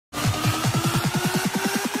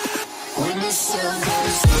Hey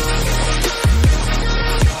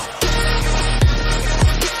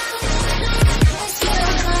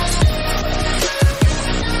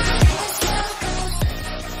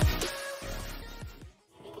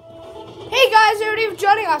guys, everybody for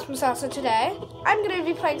joining us from Salsa today. I'm going to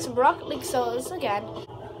be playing some Rocket League solos again.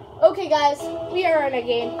 Okay guys, we are in a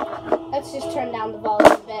game. Let's just turn down the volume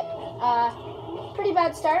a bit. Pretty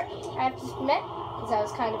bad start, I have to admit, because I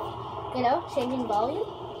was kind of, you know, changing volume.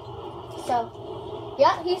 So,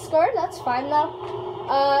 yeah, he scored, that's fine though.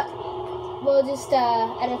 We'll just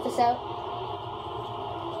edit this out.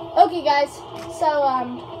 Okay guys, so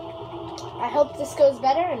I hope this goes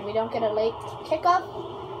better and we don't get a late kickoff.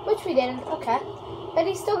 Which we didn't, okay. But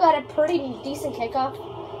he still got a pretty decent kickoff.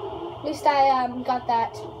 At least I got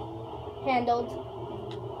that handled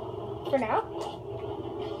for now.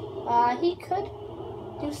 He could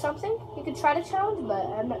do something. He could try to challenge, but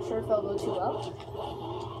I'm not sure if it'll go too well.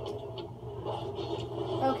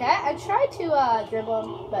 Okay, I tried to dribble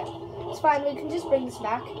him, but it's fine. We can just bring this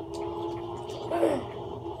back.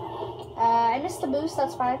 I missed the boost,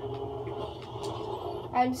 that's fine.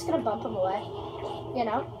 I'm just gonna bump him away. You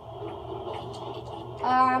know,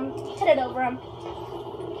 hit it over him.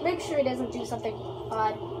 Make sure he doesn't do something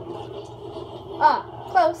odd.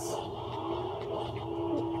 Close.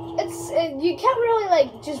 You can't really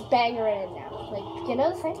like just banger it in now. Like, you know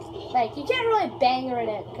the thing? Like, you can't really banger it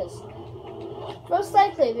in because most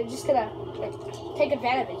likely they're just gonna like take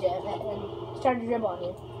advantage of it and start to dribble on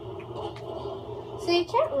you. So you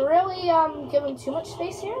can't really give him too much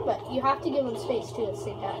space here, but you have to give him space too at the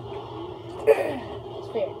same time. It's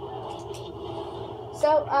weird.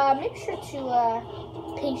 So, make sure to,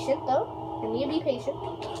 patient though. You need to be patient.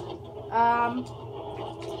 I'm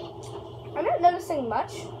not noticing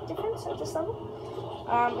much difference at this level.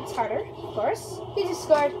 It's harder, of course. He just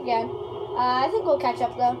scored again. I think we'll catch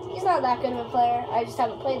up though. He's not that good of a player. I just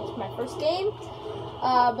haven't played. This is my first game.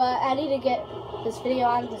 But I need to get this video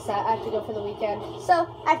on because I have to go for the weekend. So,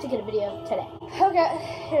 I have to get a video today. Okay,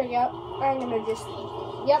 here we go. I'm gonna just,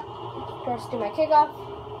 yep. First do my kickoff.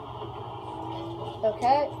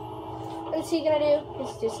 Okay. What's he gonna do?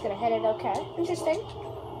 He's just gonna hit it. Okay. Interesting.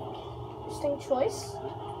 Interesting choice.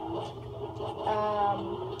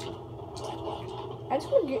 I'm just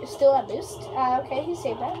gonna steal that boost. Okay, he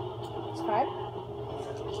saved that. It's fine.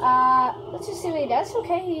 Let's just see what he does.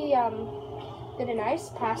 Okay, he did a nice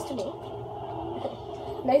pass to me.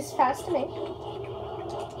 Nice pass to me.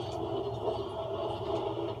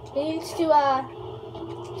 He needs to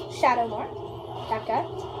shadow more. That guy.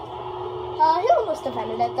 He almost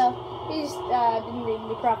defended it though. He just didn't read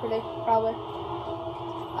me properly, probably.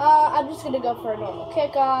 I'm just gonna go for a normal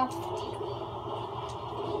kickoff.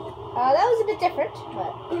 That was a bit different,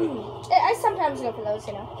 but I sometimes go for those,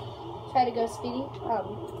 you know. Try to go speedy.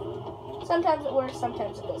 Sometimes it works,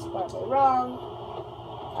 sometimes it goes horribly wrong.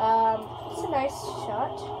 It's a nice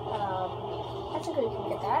shot. I think we can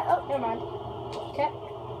get that. Oh, never mind. Okay.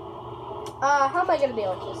 How am I gonna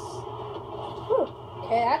deal with this? Whew.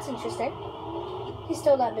 Okay, that's interesting. He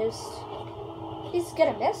stole that boost. He's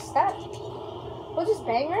gonna miss that. We'll just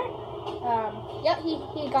banger it. Yep,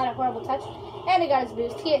 he got a horrible touch. And he got his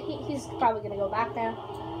boost. He's probably gonna go back now.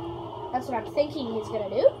 That's what I'm thinking he's gonna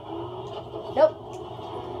do. Nope.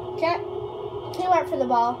 Okay. He went for the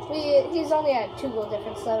ball. He's only at 2 goal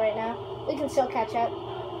difference though right now. We can still catch up.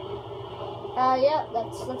 Yeah,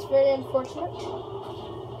 that's very unfortunate.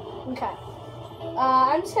 Okay.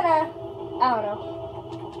 I'm just gonna, I don't know,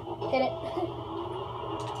 hit it.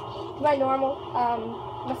 My normal,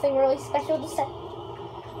 nothing really special to say.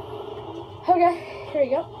 Okay, here we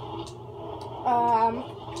go.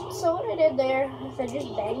 So what I did there is I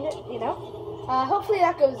just banged it, you know. Hopefully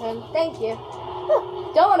that goes in. Thank you.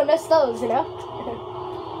 Don't want to miss those, you know.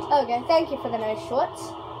 Okay, thank you for the nice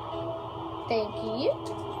shots. Thank you.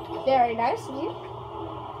 Very nice of you.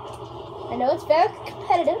 I know it's very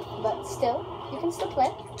competitive, but still, you can still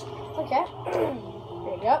play. Okay.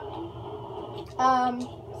 There you go.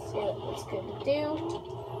 Let's see what it's good to do.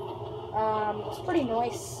 It's pretty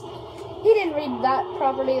nice. He didn't read that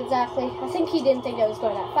properly exactly. I think he didn't think I was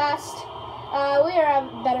going that fast. We are a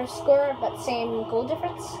better scorer, but same goal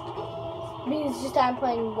difference. Means just I'm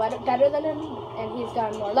playing better than him, and he's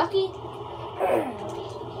gotten more lucky.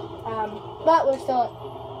 But we're still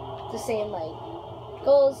at the same like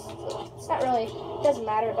goals. So it's not really, it doesn't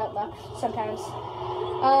matter about luck sometimes.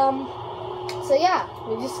 So yeah,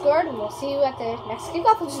 we just scored, and we'll see you at the next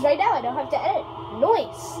kickoff, which is right now. I don't have to edit.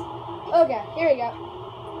 Nice. Okay, here we go.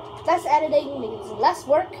 Less editing means less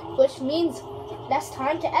work, which means less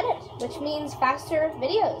time to edit, which means faster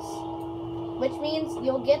videos. which means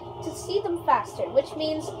you'll get to see them faster, which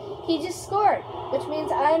means he just scored, which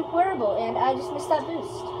means I'm horrible and I just missed that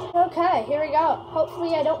boost. Okay, here we go.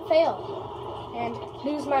 Hopefully I don't fail and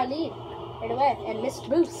lose my lead right away and miss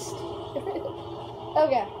boost.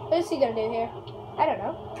 Okay, what's he gonna do here? I don't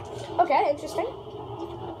know. Okay, interesting.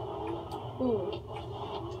 Ooh.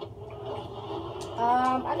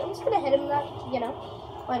 I'm just gonna hit him that, you know,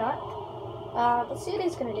 why not? Let's see what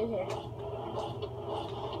he's gonna do here.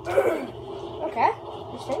 Okay,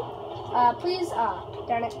 interesting. Please,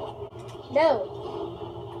 darn it. No.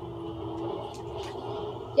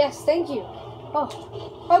 Yes, thank you. Oh,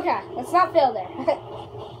 okay, let's not fail there.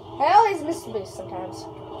 I always miss the boost sometimes.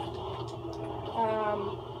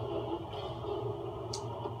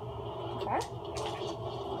 Okay.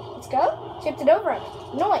 Let's go. Chipped it over him.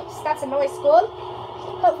 Nice. That's a nice goal.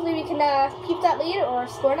 Hopefully we can keep that lead or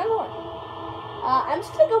score another one. I'm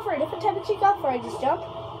just going to go for a different type of kickoff where I just jump.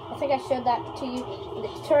 I think I showed that to you in the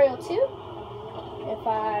tutorial too. If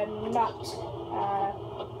I'm not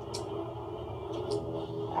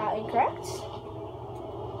incorrect.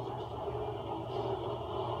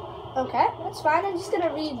 Okay, that's fine. I'm just going to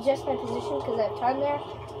readjust my position because I have time there.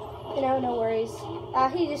 You know, no worries.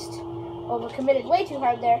 He just overcommitted way too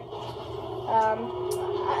hard there.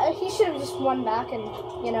 He should have just won back and,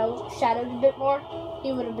 you know, shadowed a bit more.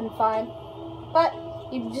 He would have been fine. But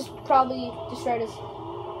he just probably destroyed his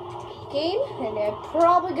game, and they're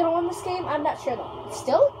probably going to win this game. I'm not sure, though. It's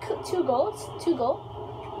still 2 goals. 2 goals.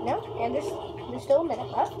 You know, and there's still a minute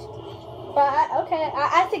left. But, okay,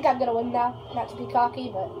 I think I'm going to win now. Not to be cocky,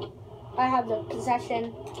 but I have the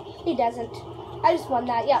possession. He doesn't. I just won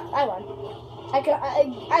that. Yeah, I won.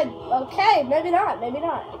 Okay, maybe not. I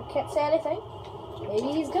can't say anything.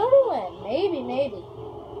 Maybe he's going to win. Maybe.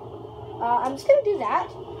 I'm just going to do that,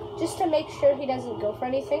 just to make sure he doesn't go for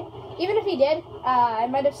anything. Even if he did, I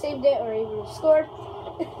might have saved it, or he would have scored.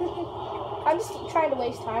 I'm just trying to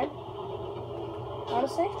waste time,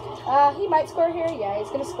 honestly. He might score here. Yeah, he's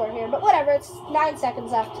going to score here. But whatever, it's 9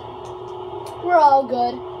 seconds left. We're all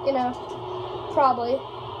good, you know, probably.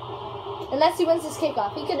 Unless he wins this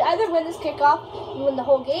kickoff. He could either win this kickoff and win the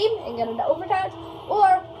whole game and get into overtime,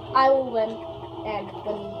 or I will win and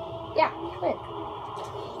win.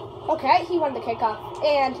 Okay, he won the kickoff.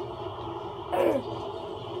 And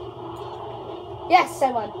yes,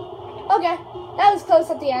 I won. Okay, that was close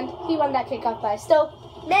at the end. He won that kickoff, but I still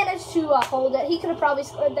managed to hold it. He could have probably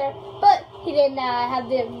scored there, but he didn't have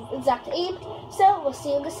the exact aim. So we'll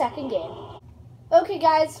see you in the second game. Okay,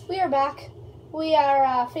 guys, we are back. We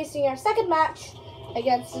are facing our second match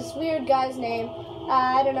against this weird guy's name.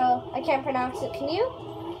 I don't know. I can't pronounce it. Can you?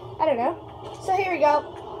 I don't know. So here we go.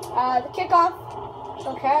 The kickoff.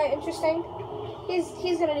 Okay, interesting.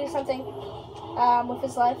 He's gonna do something with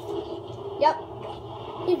his life. Yep.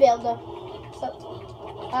 He failed though. So,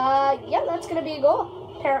 yeah, that's gonna be a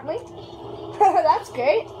goal, apparently. That's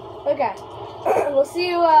great. Okay. We'll see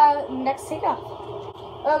you next kickoff.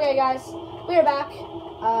 Okay, guys, we are back.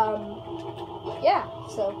 Yeah,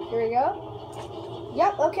 so here we go.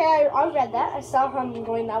 Yep, okay, I read that. I saw him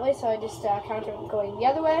going that way, so I just countered going the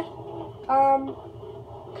other way.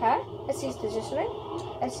 Okay, I see his positioning.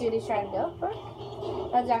 I see what he's trying to go for.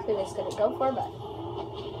 Not exactly what he's going to go for, but...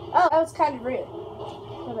 Oh, that was kind of rude.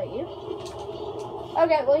 What about you?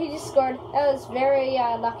 Okay, well, he just scored. That was very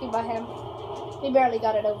lucky by him. He barely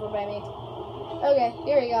got it over by me. Okay,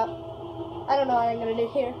 here we go. I don't know what I'm going to do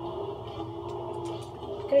here.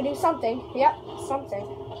 Gonna do something. Yep, something.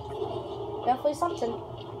 Definitely something.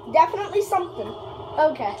 Definitely something.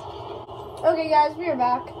 Okay. Okay, guys, we are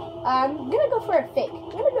back. I'm gonna go for a fake.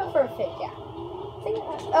 Yeah.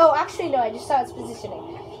 Oh, actually, no, I just saw his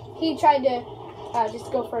positioning. He tried to just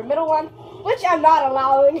go for a middle one, which I'm not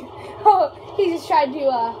allowing. He just tried to,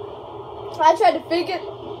 I tried to fake it,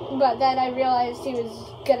 but then I realized he was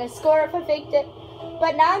gonna score if I faked it.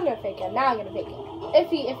 But now I'm gonna fake it.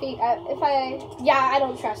 Yeah, I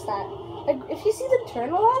don't trust that. Like, if you see them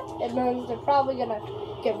turn a lot, it means they're probably gonna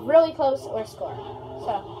get really close or score.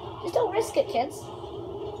 So, just don't risk it, kids.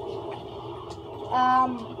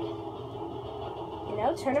 You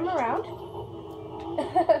know, turn him around.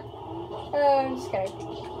 I'm just kidding.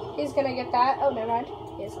 He's gonna get that. Oh, never mind.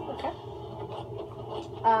 He is. Okay.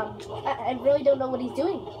 I really don't know what he's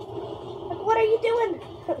doing. Like, what are you doing?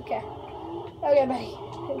 Okay. Okay, buddy.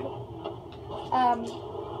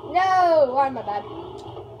 No! Oh, my bad.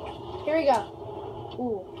 Here we go.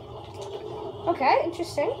 Ooh. Okay,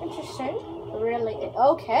 interesting. Really?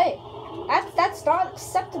 Okay. That's not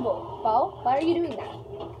acceptable, Bo. Why are you doing that?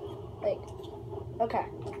 Like, okay.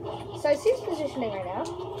 So I see his positioning right now.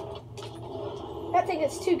 I don't think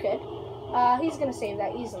it's too good. He's gonna save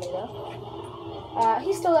that easily, though.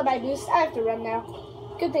 He still got my boost. I have to run now.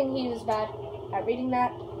 Good thing he was bad at reading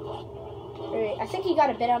that. Right. I think he got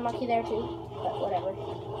a bit unlucky there too, but whatever.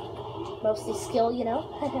 Mostly skill, you know.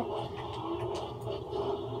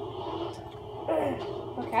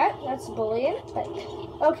 Okay, that's bullying. But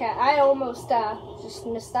okay, I almost just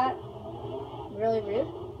missed that. Really rude.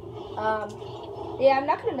 Yeah, I'm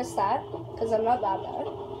not gonna miss that because I'm not that bad.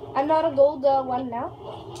 I'm not a gold one now.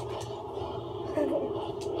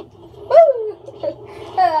 Woo!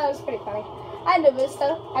 That was pretty funny. I knew this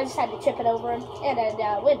though. I just had to chip it over him and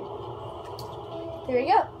I'd win. Here we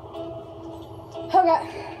go. Okay.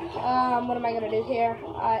 What am I gonna do here?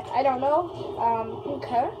 I don't know.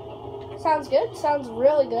 Okay. Sounds good. Sounds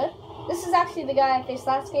really good. This is actually the guy I faced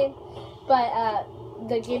last game, but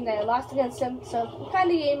the game that I lost against him. So I'm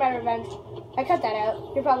kind of getting my revenge. I cut that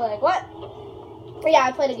out. You're probably like, what? But yeah,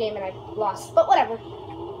 I played a game and I lost, but whatever.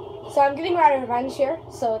 So I'm getting my revenge here.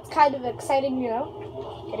 So it's kind of exciting, you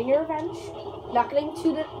know, getting your revenge. Not getting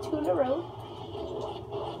two in a row.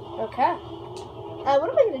 Okay. What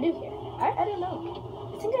am I gonna do here? I don't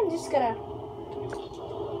know. I think I'm just gonna.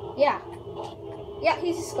 Yeah,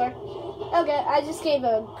 he scored. Okay, I just gave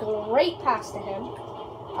a great pass to him.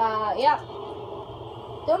 Yeah.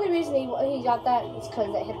 The only reason he got that is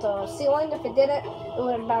because it hit the ceiling. If it didn't, it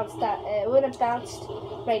would have bounced it would have bounced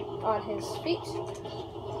right on his feet.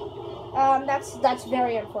 That's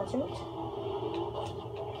very unfortunate.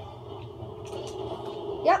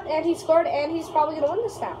 Yep, and he scored, and he's probably gonna win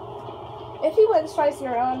this now. If he wins twice in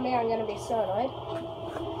a row on me, I'm gonna be so annoyed.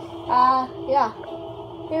 Yeah.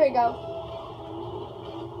 Here we go.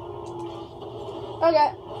 Okay,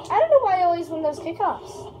 I don't know why I always win those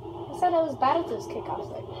kickoffs. I said I was bad at those kickoffs.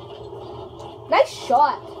 Like, nice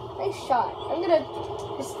shot. Nice shot. I'm gonna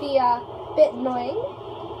just be a bit annoying.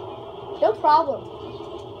 No problem.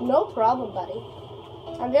 No problem, buddy.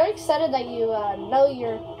 I'm very excited that you know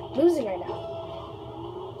you're losing right now.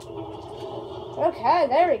 Okay,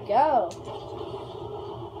 there we go.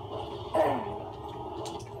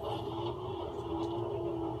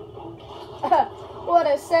 What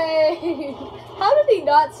a save! How did he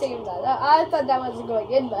not save that? I thought that wasn't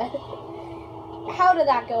going in, but how did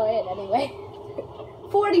that go in anyway?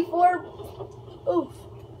 44. Oof.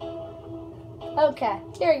 Okay,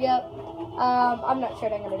 here we go. I'm not sure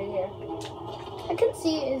what I'm gonna do here. I can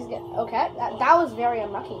see is good. Okay, that was very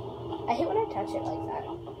unlucky. I hate when I touch it like that.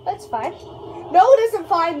 That's fine. No, it isn't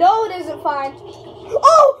fine. No, it isn't fine.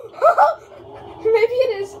 Oh! Maybe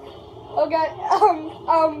it is. Okay.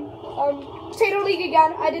 Potato League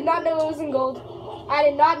again. I did not know it was in gold. I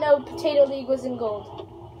did not know Potato League was in gold.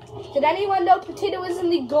 Did anyone know Potato was in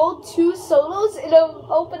the gold 2 solos in an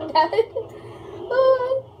open heaven?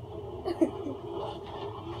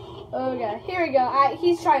 Okay, here we go.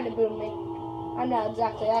 He's trying to boom me. I'm not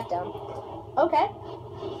exactly that dumb. Okay.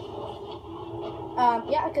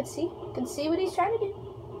 Yeah, I could see what he's trying to do.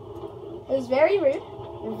 It was very rude.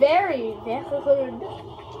 Very, very rude.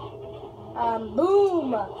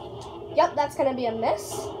 Boom. Yep, that's gonna be a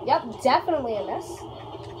miss. Yep, definitely a miss.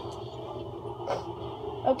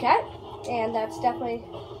 Okay, and that's definitely.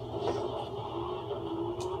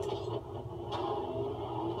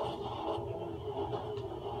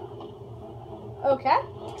 Okay.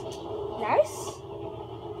 Nice.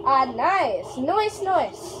 Nice.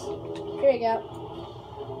 Here we go.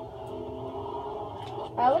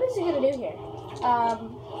 What is he gonna do here?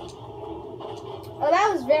 Oh, that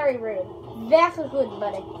was very rude. Very good,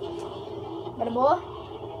 buddy. Buddy boy.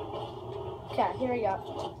 Okay, here we go.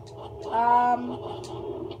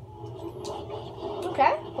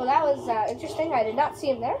 Okay, well that was interesting. I did not see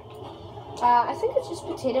him there. I think it's just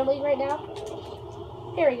Potato League right now.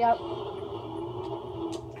 Here we go.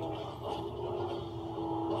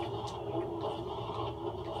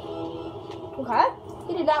 Okay,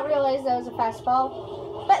 he did not realize that was a fast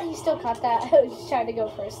ball, but he still caught that. I was just trying to go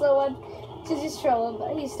for a slow one to just troll him,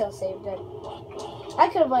 but he still saved it. I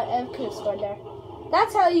could have scored there.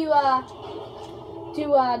 That's how you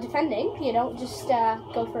do defending. You don't just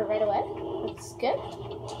go for it right away. That's good.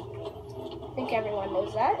 I think everyone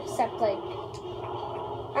knows that, except like,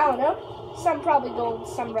 I don't know, some probably gold,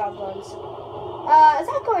 some brown ones. Is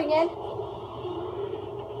that going in?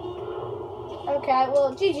 Okay,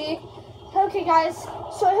 well, GG. Okay, guys,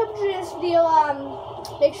 so I hope you enjoyed this video.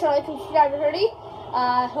 Make sure to like and subscribe already.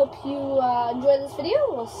 Hope you enjoyed this video.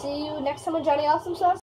 We'll see you next time on Johnny Awesome Sauce.